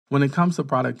When it comes to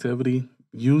productivity,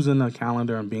 using a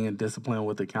calendar and being disciplined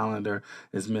with the calendar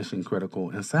is mission critical.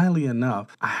 And sadly enough,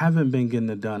 I haven't been getting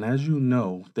it done. As you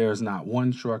know, there's not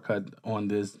one shortcut on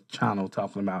this channel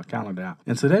talking about calendar app.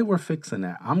 And today we're fixing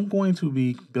that. I'm going to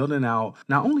be building out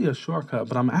not only a shortcut,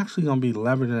 but I'm actually going to be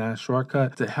leveraging that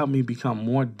shortcut to help me become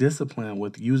more disciplined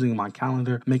with using my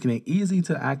calendar, making it easy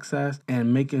to access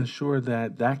and making sure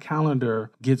that that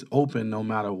calendar gets open no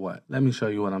matter what. Let me show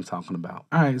you what I'm talking about.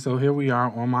 All right, so here we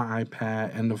are on my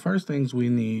iPad, and the first things we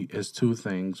need is two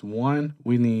things. One,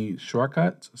 we need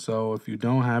shortcuts. So if you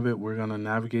don't have it, we're going to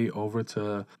navigate over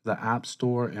to the App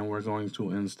Store and we're going to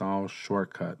install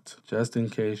shortcuts. Just in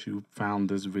case you found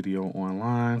this video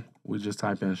online, we just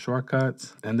type in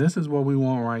shortcuts, and this is what we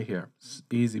want right here. It's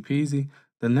easy peasy.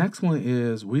 The next one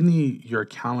is we need your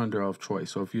calendar of choice.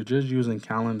 So if you're just using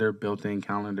calendar, built-in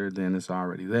calendar, then it's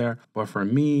already there. But for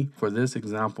me, for this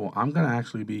example, I'm going to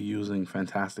actually be using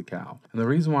Fantastical. And the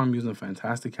reason why I'm using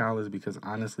Fantastical is because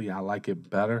honestly, I like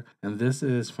it better. And this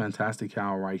is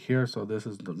Fantastical right here. So this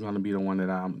is going to be the one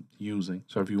that I'm using.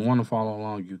 So if you want to follow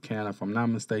along, you can. If I'm not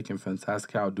mistaken,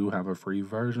 Fantastical do have a free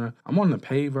version. I'm on the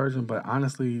paid version, but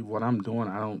honestly, what I'm doing,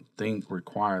 I don't think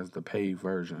requires the paid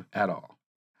version at all.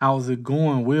 How's it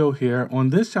going? Will here. On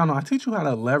this channel, I teach you how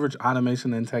to leverage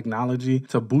automation and technology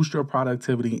to boost your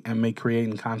productivity and make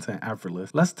creating content effortless.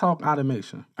 Let's talk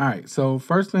automation. All right, so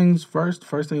first things first,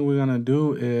 first thing we're gonna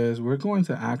do is we're going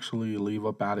to actually leave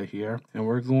up out of here and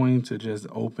we're going to just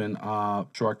open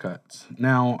up shortcuts.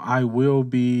 Now, I will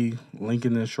be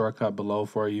linking this shortcut below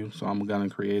for you, so I'm gonna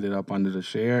create it up under the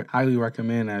shared. Highly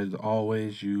recommend, as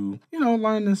always, you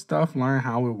learn this stuff, learn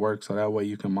how it works, so that way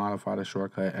you can modify the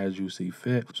shortcut as you see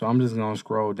fit. So I'm just going to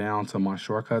scroll down to my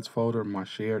shortcuts folder, my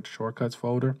shared shortcuts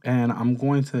folder, and I'm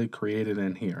going to create it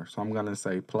in here. So I'm going to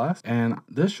say plus, and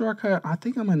this shortcut, I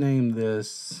think I'm going to name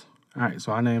this. All right,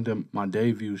 so I named it my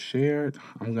day view shared.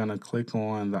 I'm going to click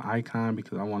on the icon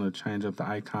because I want to change up the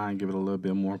icon, give it a little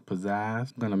bit more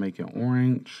pizzazz. I'm going to make it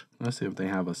orange. Let's see if they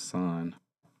have a sun.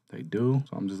 They do.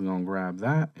 So I'm just going to grab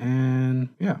that. And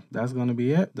yeah, that's going to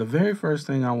be it. The very first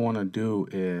thing I want to do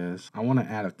is I want to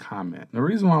add a comment. The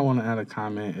reason why I want to add a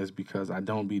comment is because I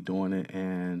don't be doing it.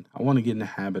 And I want to get in the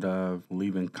habit of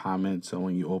leaving comments. So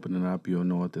when you open it up, you'll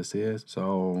know what this is.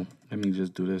 So let me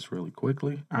just do this really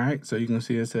quickly. All right. So you can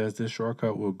see it says this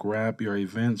shortcut will grab your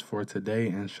events for today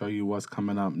and show you what's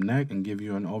coming up next and give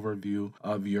you an overview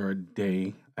of your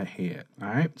day ahead. All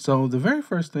right. So the very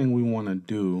first thing we want to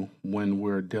do when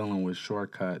we're dealing with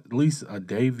shortcut, at least a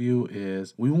day view,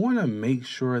 is we want to make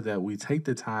sure that we take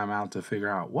the time out to figure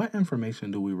out what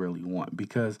information do we really want.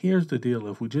 Because here's the deal.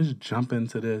 If we just jump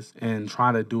into this and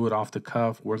try to do it off the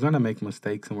cuff, we're going to make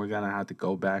mistakes and we're going to have to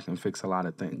go back and fix a lot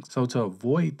of things. So to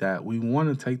avoid that, we want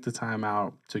to take the time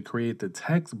out to create the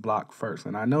text block first.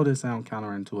 And I know this sounds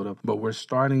counterintuitive, but we're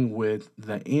starting with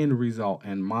the end result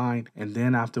in mind. And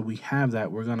then after we have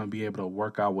that, we're going to be able to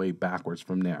work our way backwards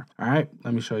from there. All right,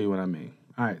 let me show you what I mean.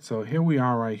 All right, so here we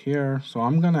are right here. So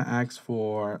I'm going to ask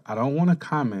for, I don't want to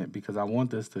comment because I want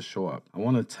this to show up. I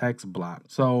want a text block.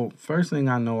 So first thing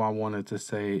I know I wanted to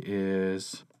say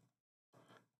is,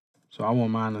 so I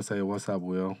want mine to say, what's up,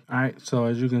 Will? All right, so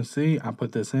as you can see, I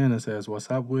put this in. It says,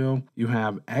 what's up, Will? You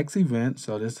have X events.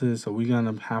 So we're going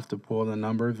to have to pull the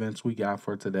number of events we got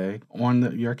for today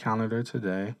on your calendar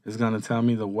today. It's going to tell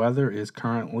me the weather is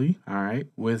currently, all right,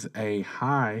 with a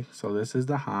high. So this is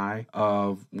the high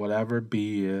of whatever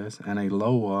B is and a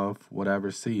low of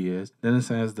whatever C is. Then it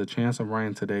says the chance of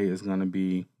rain today is going to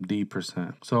be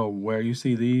D%. So where you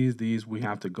see these we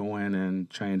have to go in and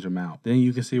change them out. Then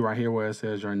you can see right here where it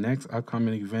says your next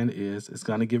upcoming event is, it's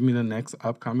going to give me the next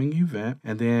upcoming event,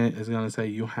 and then it's going to say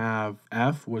you have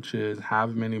F, which is how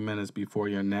many minutes before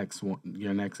your next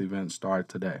event start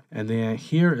today. And then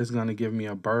here is going to give me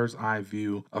a bird's eye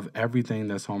view of everything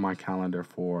that's on my calendar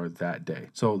for that day.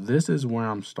 So this is where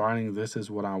I'm starting. This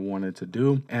is what I wanted to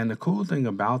do. And the cool thing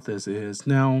about this is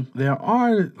now there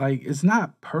are, like, it's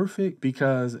not perfect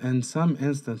because in some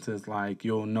instances, like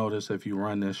you'll notice if you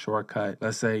run this shortcut,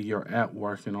 let's say you're at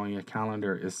work and on your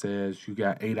calendar it says you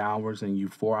got 8 hours and you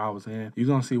 4 hours in, you're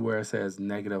going to see where it says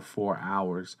 -4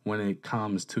 hours when it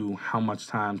comes to how much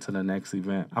time to the next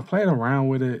event. I played around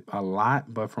with it a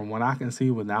lot, but from what I can see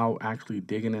without actually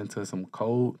digging into some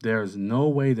code, there's no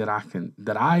way that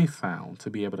I found to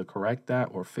be able to correct that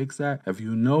or fix that. If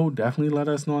you know, definitely let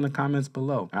us know in the comments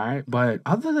below. All right. But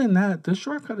other than that, the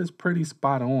shortcut is pretty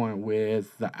spot on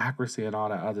with the accuracy and all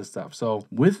that other stuff. So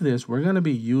with this, we're going to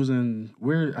be using,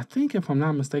 I think if I'm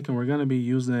not mistaken, we're going to be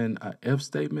using using an if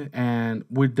statement, and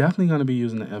we're definitely going to be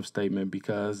using the if statement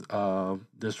because of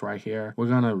this right here. We're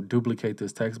going to duplicate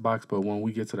this text box, but when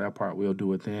we get to that part, we'll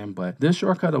do it then. But this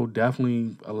shortcut will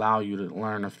definitely allow you to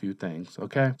learn a few things.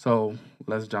 Okay, so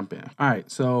let's jump in. All right,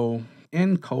 so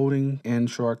in coding, in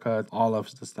shortcuts, all of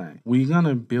it's the same. We're going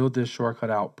to build this shortcut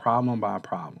out problem by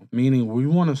problem, meaning we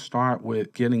want to start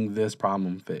with getting this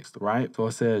problem fixed, right? So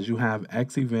it says you have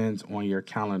X events on your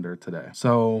calendar today.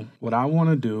 So what I want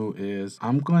to do is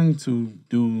I'm going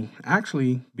to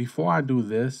actually, before I do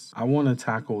this, I want to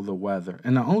tackle the weather.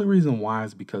 And the only reason why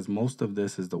is because most of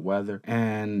this is the weather,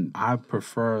 and I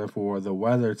prefer for the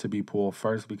weather to be pulled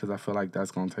first because I feel like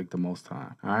that's going to take the most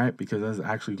time, all right? Because that's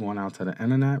actually going out to the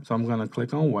internet. So I'm going to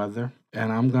click on weather,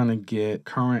 and I'm going to get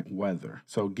current weather.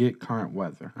 So get current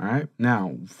weather. All right.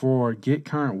 Now for get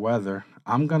current weather,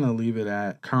 I'm going to leave it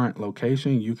at current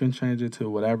location. You can change it to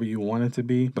whatever you want it to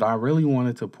be, but I really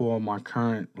wanted to pull my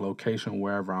current location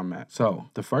wherever I'm at. So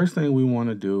the first thing we want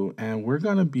to do, and we're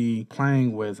going to be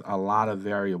playing with a lot of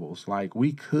variables. Like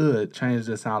we could change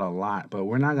this out a lot, but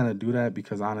we're not going to do that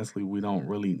because honestly, we don't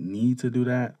really need to do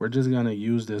that. We're just going to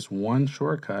use this one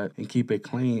shortcut and keep it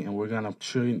clean. And we're going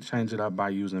to change it up by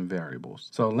using variables.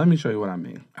 So let me show you what I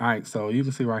mean. All right. So you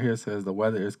can see right here, it says the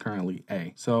weather is currently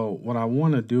A. So what I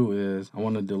want to do is I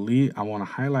want to delete, I want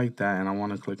to highlight that, and I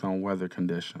want to click on weather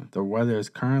condition. The weather is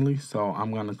currently, so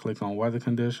I'm going to click on weather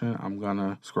condition. I'm going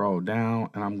to scroll down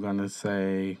and I'm going to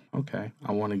say, okay,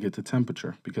 I want to get the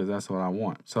temperature because that's what I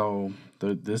want. So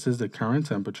this is the current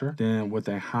temperature, then with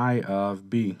a high of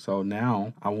B. So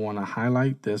now I want to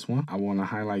highlight this one. I want to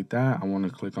highlight that. I want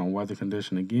to click on weather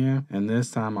condition again. And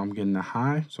this time I'm getting the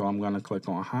high. So I'm going to click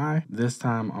on high. This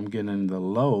time I'm getting the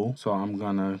low. So I'm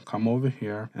going to come over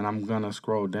here and I'm going to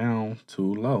scroll down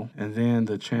to low. And then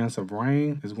the chance of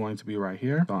rain is going to be right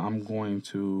here. So I'm going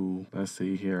to, let's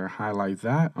see here, highlight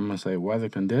that. I'm going to say weather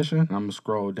condition. I'm going to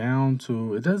scroll down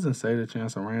to, it doesn't say the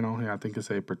chance of rain on here. I think it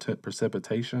say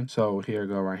precipitation. So here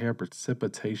go right here,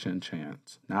 precipitation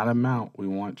chance, not amount. We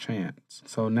want chance.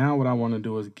 So now what I want to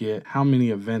do is get how many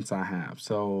events I have.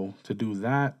 So to do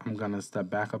that, I'm going to step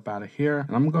back up out of here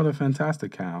and I'm going to go to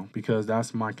Fantastical because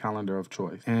that's my calendar of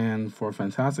choice. And for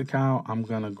Fantastical, I'm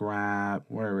going to grab,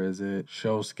 where is it?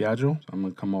 Show schedule. So I'm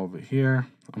going to come over here.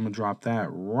 I'm going to drop that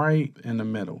right in the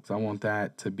middle. So I want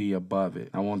that to be above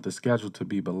it. I want the schedule to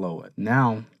be below it.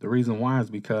 Now, the reason why is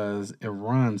because it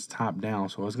runs top down.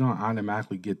 So it's going to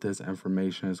automatically get this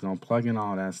information. It's going to plug in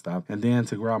all that stuff. And then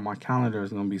to grab my calendar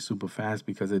is going to be super fast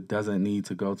because it doesn't need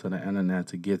to go to the internet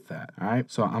to get that. All right.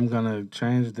 So I'm going to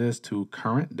change this to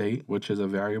current date, which is a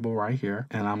variable right here.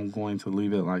 And I'm going to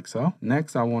leave it like so.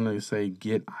 Next, I want to say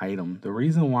get item. The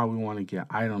reason why we want to get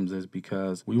items is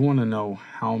because we want to know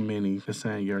how many, it's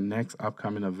saying your next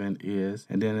upcoming event is,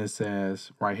 and then it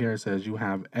says right here, it says you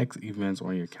have X events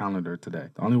on your calendar today.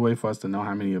 The only way for us to know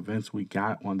how many events we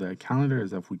got on the calendar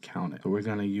is if we count it. So we're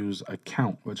going to use a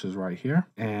count, which is right here,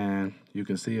 and you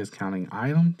can see it's counting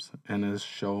items and it's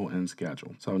show and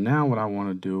schedule. So now what I want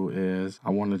to do is I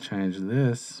want to change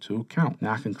this to count.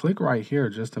 Now I can click right here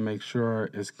just to make sure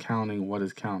it's counting what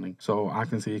it's counting. So I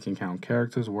can see it can count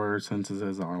characters, words,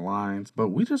 sentences, or lines, but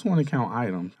we just want to count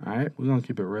items. All right, we're going to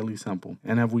keep it really simple.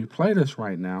 And if we play this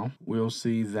right now, we'll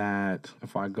see that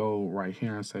if I go right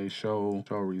here and say show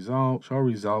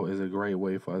result is a great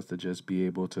way for us to just be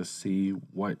able to see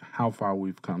how far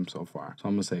we've come so far. So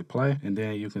I'm going to say play, and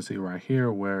then you can see right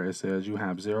here where it says you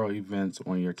have 0 events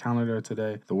on your calendar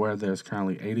today. The weather is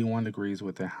currently 81 degrees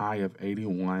with a high of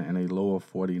 81 and a low of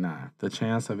 49. The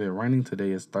chance of it raining today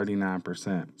is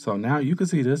 39%. So now you can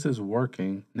see this is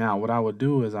working. Now what I would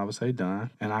do is I would say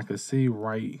done, and I could see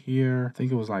right here, I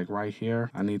think it was like right here,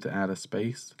 I need to add a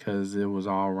space because it was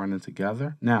all running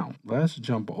together. Now let's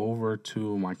jump over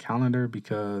to my calendar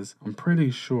because I'm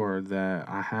pretty sure that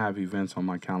I have events on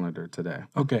my calendar today.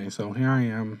 Okay, so here I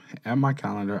am at my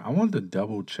calendar. I wanted to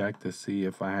double check to see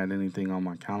if I had anything on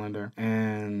my calendar,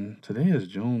 and today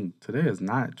is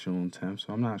not June 10th,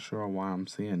 so I'm not sure why I'm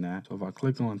seeing that. So if I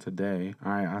click on today,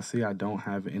 all right, I see I don't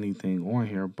have anything on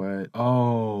here, but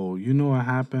oh, you know what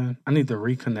happened? I need to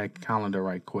reconnect calendar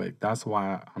right quick. That's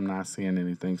why I'm not seeing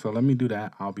anything. So let me do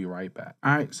that. I'll be right back.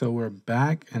 All right, so we're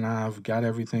back and I've got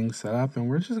everything set up and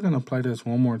we're just going to play this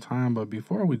one more time. But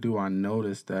before we do, I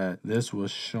noticed that this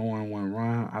was showing when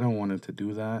run. I don't want it to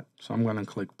do that. So I'm going to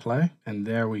click play and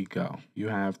there we go. You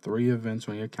have 3 events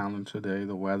on your calendar today.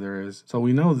 The weather is, so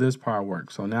we know this part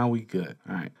works. So now we good.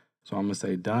 All right. So I'm gonna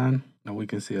say done, and we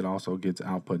can see it also gets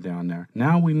output down there.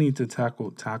 Now we need to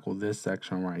tackle this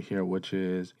section right here, which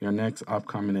is your next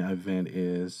upcoming event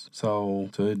is. So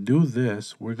to do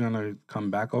this, we're gonna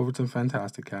come back over to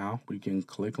Fantastical. We can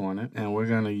click on it, and we're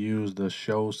gonna use the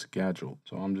show schedule.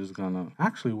 So I'm just gonna,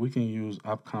 actually we can use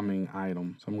upcoming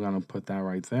items. So I'm gonna put that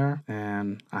right there,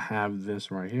 and I have this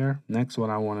right here. Next,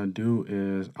 what I wanna do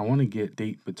is I wanna get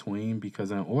date between, because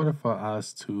in order for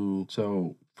us to,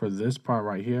 for this part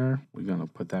right here, we're gonna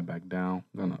put that back down.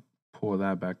 I'm gonna pull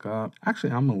that back up.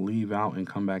 Actually, I'm gonna leave out and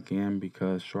come back in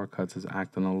because shortcuts is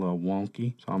acting a little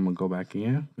wonky. So I'm gonna go back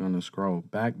in. I'm gonna scroll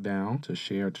back down to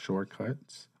shared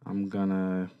shortcuts. I'm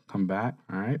gonna come back.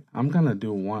 All right. I'm gonna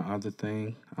do one other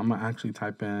thing. I'm gonna actually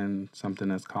type in something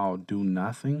that's called do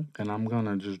nothing, and I'm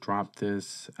gonna just drop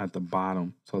this at the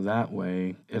bottom. So that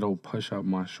way it'll push up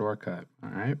my shortcut. All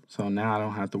right. So now I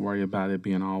don't have to worry about it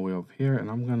being all the way over here. And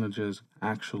I'm gonna just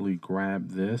actually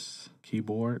grab this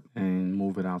keyboard and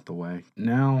move it out the way.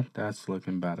 Now that's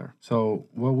looking better. So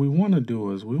what we want to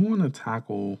do is we want to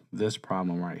tackle this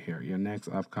problem right here. Your next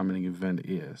upcoming event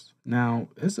is. Now,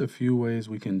 it's a few ways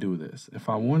we can do this. If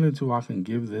I wanted to, I can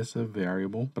give this a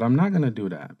variable, but I'm not going to do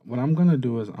that. What I'm going to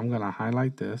do is I'm going to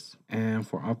highlight this, and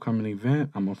for upcoming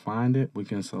event, I'm going to find it. We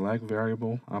can select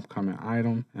variable, upcoming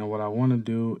item, and what I want to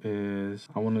do is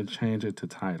I want to change it to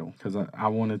title, because I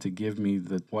want it to give me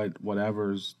the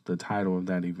whatever's the title of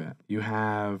that event. You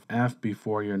have F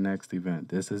before your next event.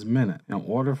 This is minute. In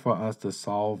order for us to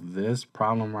solve this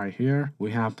problem right here,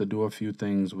 we have to do a few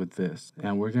things with this,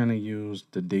 and we're going to use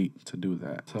the date to do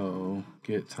that. So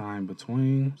get time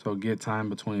between. So get time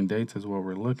between dates is what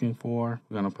we're looking for.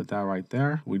 We're going to put that right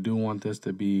there. We do want this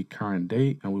to be current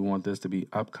date, and we want this to be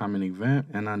upcoming event.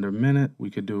 And under minute, we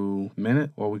could do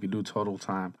minute, or we could do total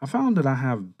time. I found that I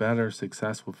have better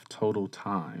success with total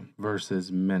time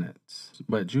versus minutes,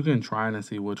 but you can try it and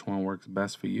see which one works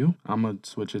best for you. I'm going to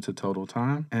switch it to total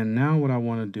time. And now what I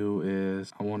want to do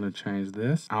is I want to change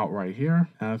this out right here.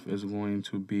 F is going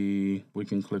to be, we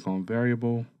can click on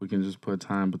variable. We can just put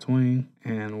time between.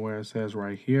 And where it says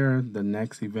right here, the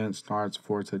next event starts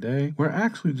for today, we're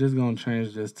actually just going to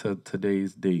change this to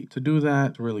today's date. To do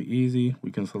that, it's really easy. We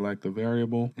can select the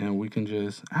variable, and we can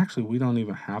just, actually, we don't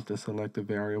even have to select the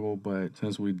variable, but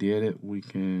since we did it, we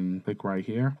can click right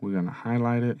here. We're going to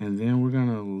highlight it, and then we're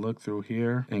going to look through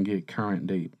here and get current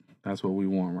date. That's what we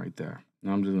want right there.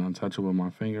 Now I'm just going to touch it with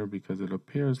my finger because it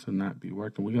appears to not be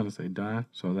working. We're going to say done.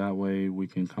 So that way we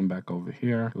can come back over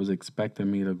here. It was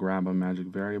expecting me to grab a magic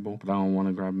variable, but I don't want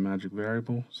to grab a magic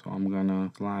variable. So I'm going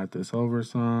to slide this over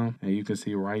some. And you can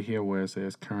see right here where it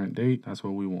says current date. That's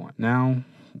what we want. Now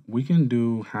we can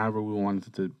do however we want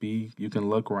it to be. You can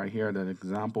look right here at that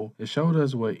example. It showed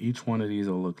us what each one of these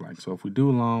will look like. So if we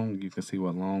do long, you can see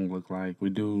what long look like. We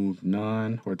do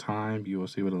none for time, you will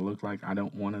see what it look like. I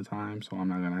don't want a time, so I'm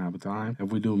not going to have a time. If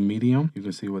we do medium, you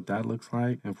can see what that looks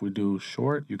like. If we do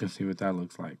short, you can see what that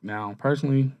looks like. Now,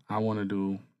 personally, I want to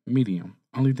do medium.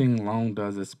 Only thing long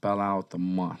does is spell out the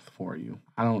month for you.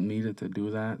 I don't need it to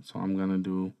do that, so I'm going to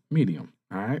do medium.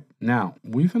 All right. Now,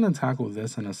 we're going to tackle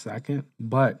this in a second,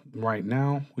 but right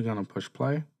now we're going to push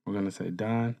play. We're going to say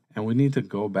done, and we need to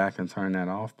go back and turn that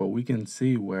off, but we can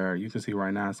see where you can see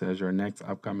right now it says your next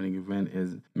upcoming event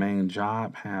is main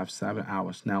job, have 7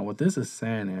 hours. Now, what this is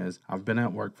saying is I've been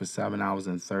at work for 7 hours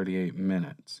and 38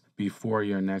 minutes before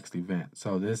your next event.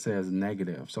 So this says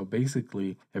negative. So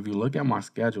basically, if you look at my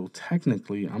schedule,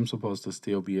 technically I'm supposed to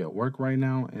still be at work right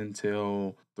now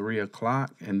until 3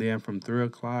 o'clock. And then from 3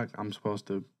 o'clock, I'm supposed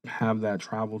to have that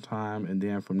travel time. And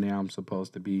then from there, I'm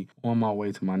supposed to be on my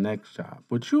way to my next job,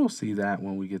 which you'll see that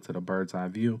when we get to the bird's eye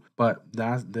view. But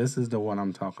this is the one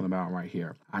I'm talking about right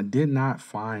here. I did not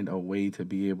find a way to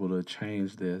be able to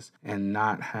change this and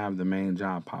not have the main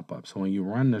job pop up. So when you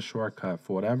run the shortcut,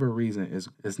 for whatever reason,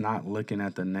 it's not looking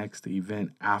at the next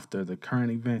event after the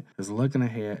current event. It's looking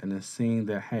ahead and it's seeing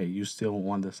that, hey, you still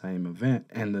on the same event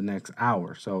in the next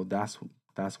hour. So that's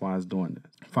why it's doing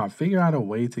this. If I figure out a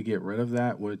way to get rid of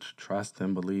that, which trust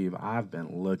and believe, I've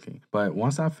been looking. But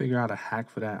once I figure out a hack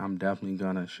for that, I'm definitely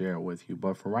going to share it with you.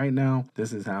 But for right now,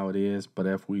 this is how it is. But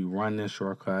if we run this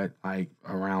shortcut like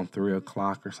around 3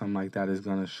 o'clock or something like that, it's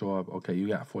going to show up, okay, you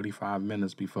got 45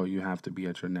 minutes before you have to be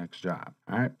at your next job.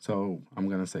 All right, so I'm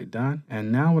going to say done.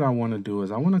 And now what I want to do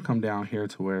is I want to come down here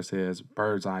to where it says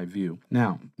bird's eye view.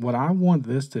 Now, what I want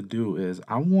this to do is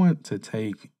I want to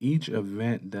take each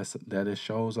event that it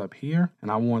shows up here,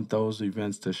 and I want those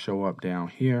events to show up down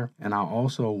here. And I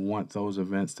also want those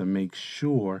events to make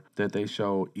sure that they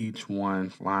show each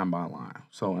one line by line.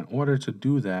 So in order to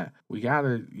do that, we got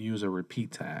to use a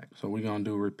repeat tag. So we're going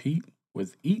to do repeat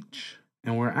with each,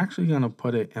 and we're actually going to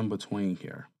put it in between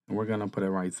here. and we're going to put it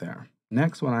right there.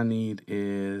 Next, what I need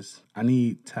is I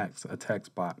need text, a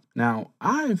text box. Now,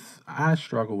 I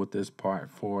struggle with this part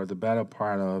for the better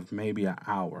part of maybe an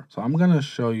hour. So I'm going to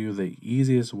show you the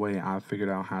easiest way I figured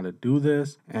out how to do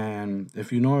this. And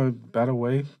if you know a better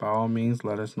way, by all means,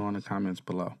 let us know in the comments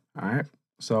below. All right.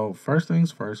 So first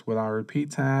things first, with our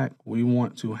repeat tag, we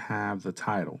want to have the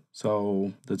title.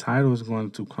 So the title is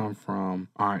going to come from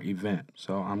our event.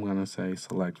 So I'm going to say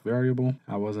select variable.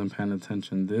 I wasn't paying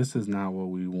attention. This is not what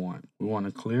we want. We want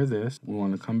to clear this. We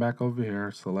want to come back over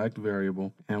here, select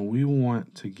variable, and we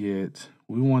want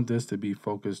this to be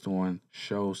focused on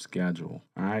show schedule.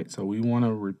 All right. So we want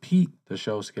to repeat the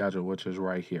show schedule, which is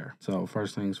right here. So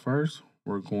first things first,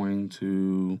 we're going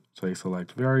to say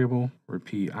select variable,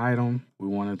 repeat item. We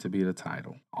want it to be the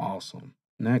title. Awesome.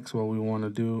 Next, what we want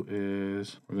to do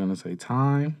is we're going to say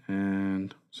time.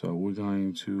 And so we're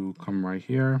going to come right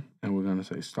here and we're going to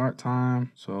say start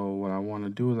time. So what I want to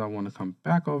do is I want to come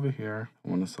back over here. I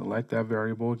want to select that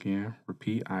variable again,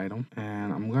 repeat item.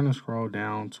 And I'm going to scroll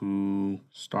down to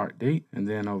start date. And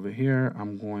then over here,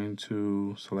 I'm going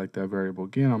to select that variable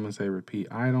again. I'm going to say repeat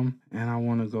item. And I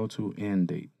want to go to end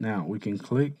date. Now we can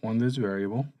click on this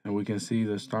variable and we can see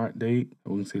the start date.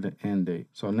 And we can see the end date.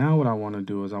 So now what I want to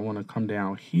do is I want to come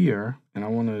down here and I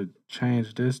want to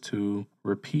change this to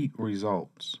repeat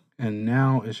results. And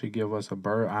now it should give us a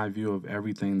bird's eye view of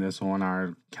everything that's on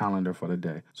our calendar for the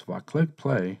day. So if I click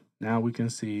play, now we can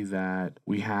see that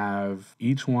we have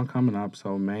each one coming up.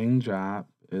 So main job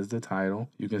is the title.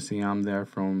 You can see I'm there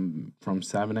from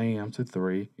 7 a.m. to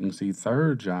 3. You can see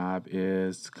third job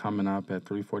is coming up at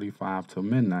 3:45 till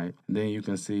midnight. And then you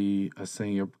can see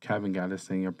Kevin got a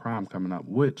senior prom coming up,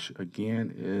 which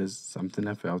again is something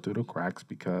that fell through the cracks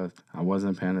because I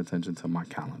wasn't paying attention to my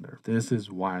calendar. This is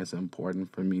why it's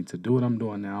important for me to do what I'm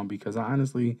doing now, because I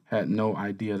honestly had no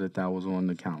idea that that was on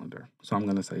the calendar. So I'm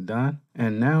going to say done.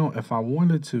 And now if I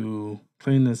wanted to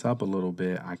clean this up a little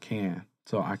bit, I can.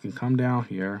 So I can come down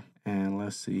here and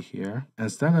let's see here.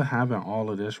 Instead of having all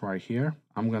of this right here,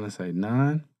 I'm going to say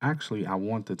none. Actually, I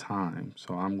want the time.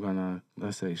 So I'm going to,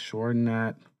 let's say, shorten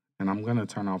that. And I'm going to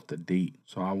turn off the date.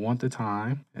 So I want the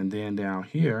time. And then down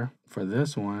here for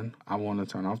this one, I want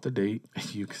to turn off the date.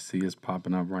 You can see it's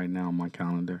popping up right now on my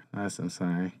calendar. That's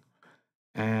insane.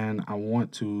 And I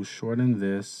want to shorten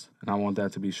this, and I want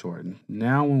that to be shortened.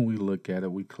 Now when we look at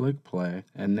it, we click play,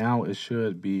 and now it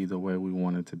should be the way we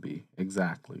want it to be.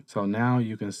 Exactly. So now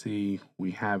you can see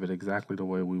we have it exactly the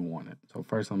way we want it. So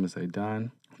first I'm going to say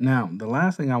done. Now, the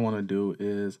last thing I want to do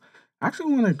is I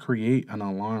actually want to create an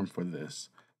alarm for this,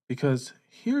 because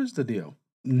here's the deal.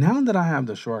 Now that I have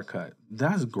the shortcut,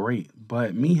 that's great,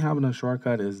 but me having a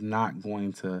shortcut is not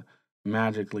going to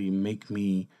magically make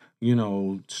me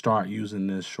start using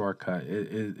this shortcut.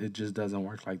 It just doesn't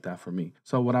work like that for me.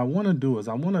 So what I want to do is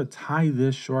I want to tie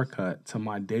this shortcut to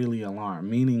my daily alarm,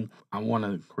 meaning I want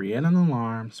to create an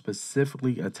alarm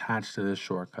specifically attached to this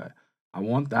shortcut. I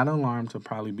want that alarm to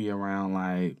probably be around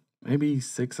like maybe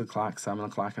 6 o'clock, 7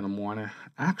 o'clock in the morning.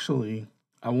 Actually,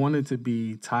 I want it to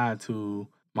be tied to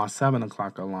my 7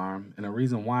 o'clock alarm. And the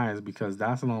reason why is because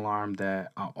that's an alarm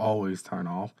that I always turn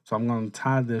off. So I'm going to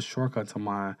tie this shortcut to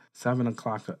my 7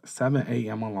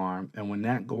 a.m. alarm. And when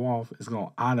that go off, it's going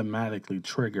to automatically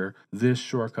trigger this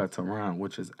shortcut to run,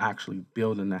 which is actually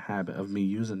building the habit of me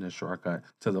using this shortcut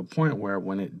to the point where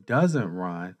when it doesn't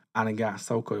run, I done got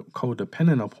so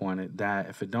codependent upon it that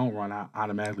if it don't run, I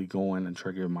automatically go in and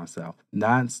trigger it myself.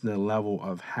 That's the level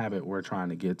of habit we're trying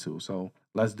to get to. So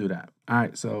let's do that. All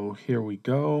right, so here we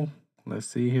go. Let's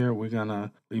see here. We're going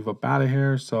to leave up out of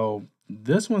here. So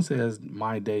this one says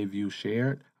my day view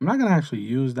shared. I'm not going to actually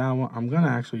use that one. I'm going to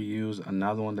actually use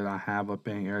another one that I have up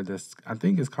in here. I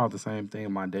think it's called the same thing,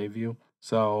 my day view.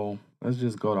 So let's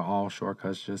just go to all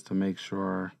shortcuts just to make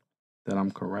sure that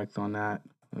I'm correct on that.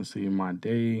 Let's see, my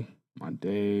day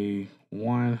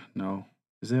one. No,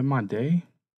 is it my day?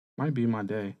 Might be my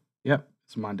day. Yep,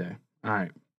 it's my day. All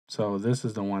right. So this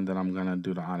is the one that I'm going to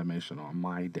do the automation on,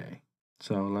 my day.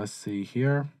 So let's see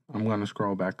here. I'm going to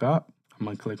scroll back up. I'm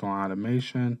going to click on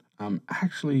automation. I'm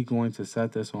actually going to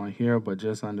set this on here, but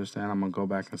just understand I'm going to go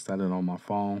back and set it on my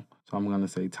phone. So I'm going to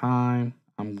say time.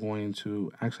 I'm not going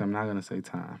to say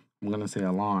time. I'm going to say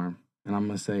alarm, and I'm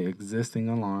going to say existing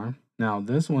alarm. Now,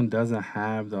 this one doesn't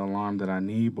have the alarm that I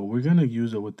need, but we're going to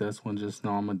use it with this one. Just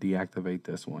know I'm going to deactivate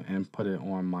this one and put it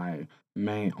on my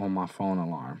phone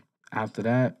alarm. After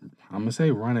that, I'm going to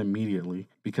say run immediately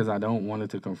because I don't want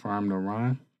it to confirm the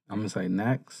run. I'm going to say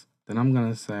next. Then I'm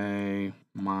going to say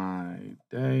my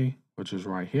day, which is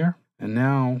right here. And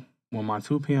now when my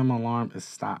 2 p.m. alarm is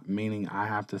stopped, meaning I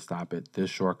have to stop it, this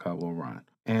shortcut will run.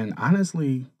 And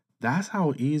honestly, that's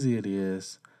how easy it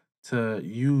is to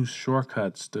use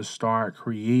shortcuts to start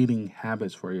creating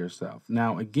habits for yourself.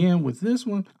 Now, again, with this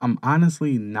one, I'm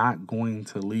honestly not going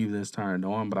to leave this turned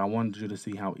on, but I wanted you to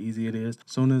see how easy it is.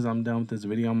 As soon as I'm done with this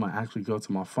video, I'm gonna actually go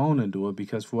to my phone and do it,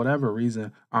 because for whatever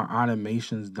reason, our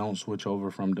automations don't switch over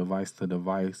from device to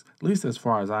device. At least as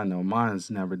far as I know,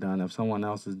 mine's never done. If someone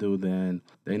else's do, then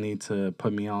they need to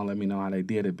put me on, let me know how they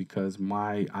did it, because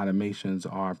my automations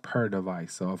are per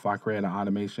device. So if I create an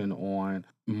automation on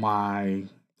my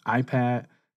iPad,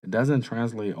 it doesn't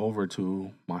translate over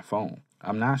to my phone.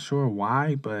 I'm not sure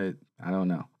why, but I don't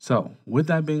know. So, with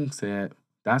that being said,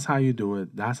 that's how you do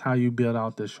it. That's how you build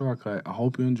out this shortcut. I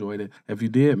hope you enjoyed it. If you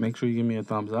did, make sure you give me a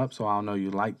thumbs up so I'll know you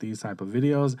like these type of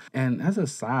videos. And as a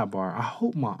sidebar, I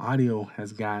hope my audio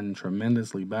has gotten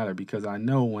tremendously better, because I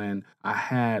know when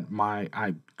I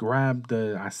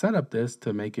set up this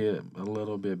to make it a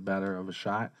little bit better of a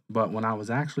shot. But when I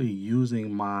was actually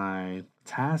using my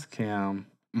Tascam,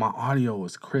 my audio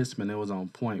was crisp and it was on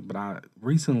point. But I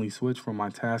recently switched from my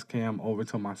Tascam over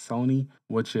to my Sony,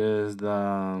 which is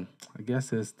I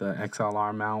guess it's the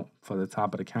XLR mount for the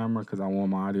top of the camera, because I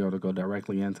want my audio to go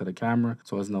directly into the camera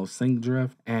so there's no sync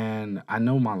drift. And I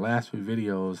know my last few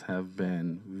videos have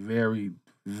been very,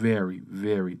 very,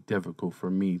 very difficult for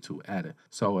me to edit.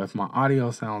 So if my audio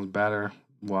sounds better,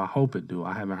 well, I hope it do.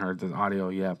 I haven't heard this audio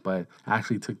yet, but I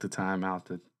actually took the time out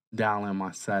to dial in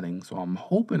my settings, so I'm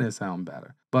hoping it sounds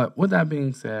better. But with that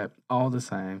being said, all the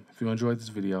same, if you enjoyed this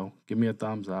video, give me a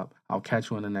thumbs up. I'll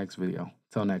catch you in the next video.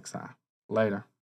 Till next time. Later.